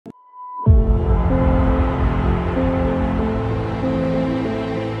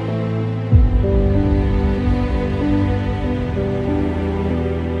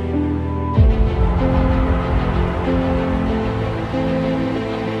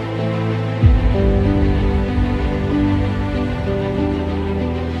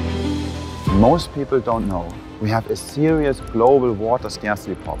Most people don't know we have a serious global water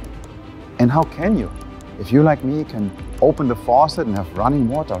scarcity problem. And how can you? If you, like me, can open the faucet and have running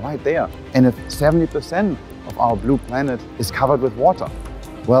water right there, and if 70% of our blue planet is covered with water,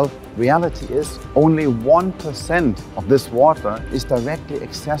 well, reality is only 1% of this water is directly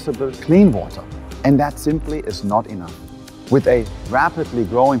accessible clean water. And that simply is not enough. With a rapidly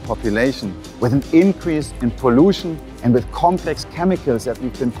growing population, with an increase in pollution, and with complex chemicals that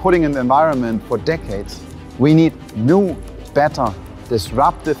we've been putting in the environment for decades, we need new, better,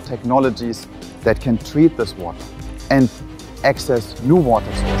 disruptive technologies that can treat this water and access new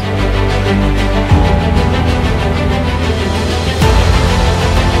water sources.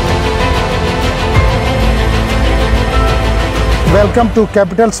 Welcome to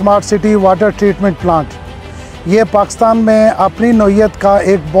capital smart city water treatment plant. ये पाकिस्तान में अपनी नौइयत का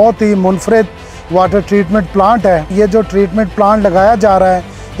एक बहुत ही मुनफरिद water treatment plant है। ये जो treatment plant लगाया जा रहा है,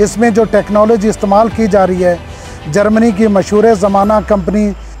 इसमें जो टेक्नोलॉजी इस्तेमाल की जा रही है, जर्मनी की मशहूर ज़माना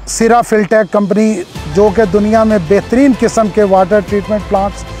कंपनी Cerafiltech कंपनी, जो कि दुनिया में बेहतरीन किस्म के वाटर ट्रीटमेंट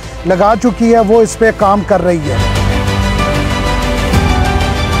प्लांट्स लगा चुकी है, वो इस पर काम कर रही है।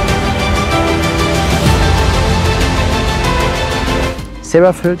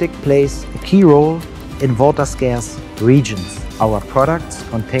 Cerafiltech plays a key role in water-scarce regions. Our products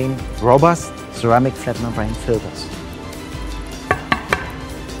contain robust ceramic flat membrane filters.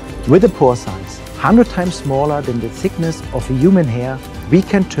 With a pore size 100 times smaller than the thickness of a human hair, we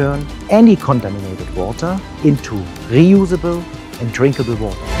can turn any contaminated water into reusable and drinkable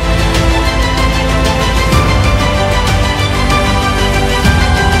water.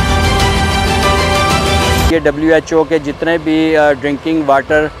 ये WHO के जितने भी drinking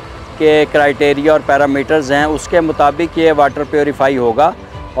water के criteria और parameters हैं, उसके मुताबिक ये वाटर प्योरीफाई होगा।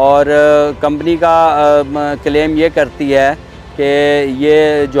 और कंपनी का क्लेम ये करती है कि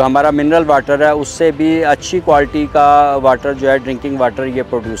ये जो हमारा मिनरल वाटर है, उससे भी अच्छी क्वालिटी का वाटर जो है, ड्रिंकिंग वाटर ये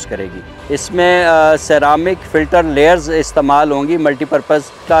प्रोड्यूस करेगी। इसमें सेरामिक फ़िल्टर लेयर्स इस्तेमाल होंगी। मल्टीपर्पज़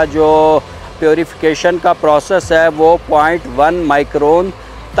का जो प्योरीफिकेशन का प्रोसेस है, वो 0.1 माइक्रोन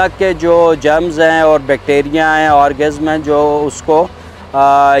तक के जो जर्म्स हैं और बैक्टीरिया हैं, ऑर्गेनिज्म हैं, जो उसको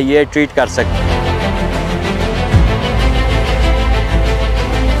ये ट्रीट कर सकते हैं।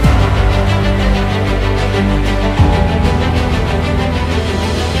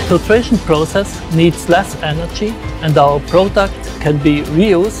 Filtration process needs less energy and our product can be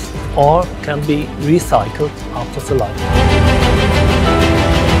reused or can be recycled after the life.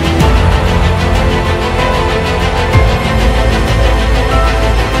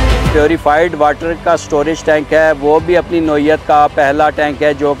 Purified water का स्टोरेज टैंक है, वो भी अपनी नौइयत का पहला टैंक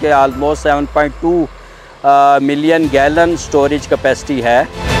है, जो कि almost 7.2 million gallon storage capacity है।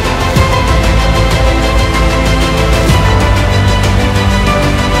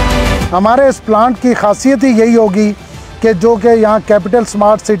 हमारे इस प्लांट की खासियत ही यही होगी कि जो कि यहाँ कैपिटल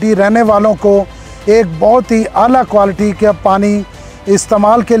स्मार्ट सिटी रहने वालों को एक बहुत ही आला क्वालिटी का पानी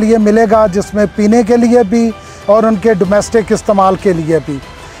इस्तेमाल के लिए मिलेगा, जिसमें पीने के लिए भी और उनके डोमेस्टिक इस्तेमाल के लिए भी।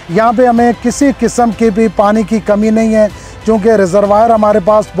 यहाँ पे हमें किसी किस्म की भी पानी की कमी नहीं है, क्योंकि रिजर्वायर हमारे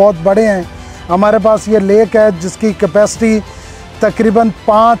पास बहुत बड़े हैं। हमारे पास ये लेक है जिसकी कैपेसिटी तकरीबन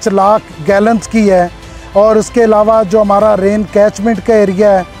 5 लाख गैलन्स की है, और इसके अलावा जो हमारा रेन कैचमेंट का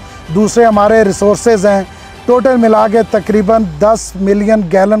एरिया है, दूसरे हमारे रिसोर्सेज हैं, टोटल मिला के तकरीबन 10 मिलियन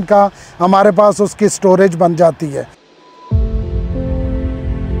गैलन का हमारे पास उसकी स्टोरेज बन जाती है।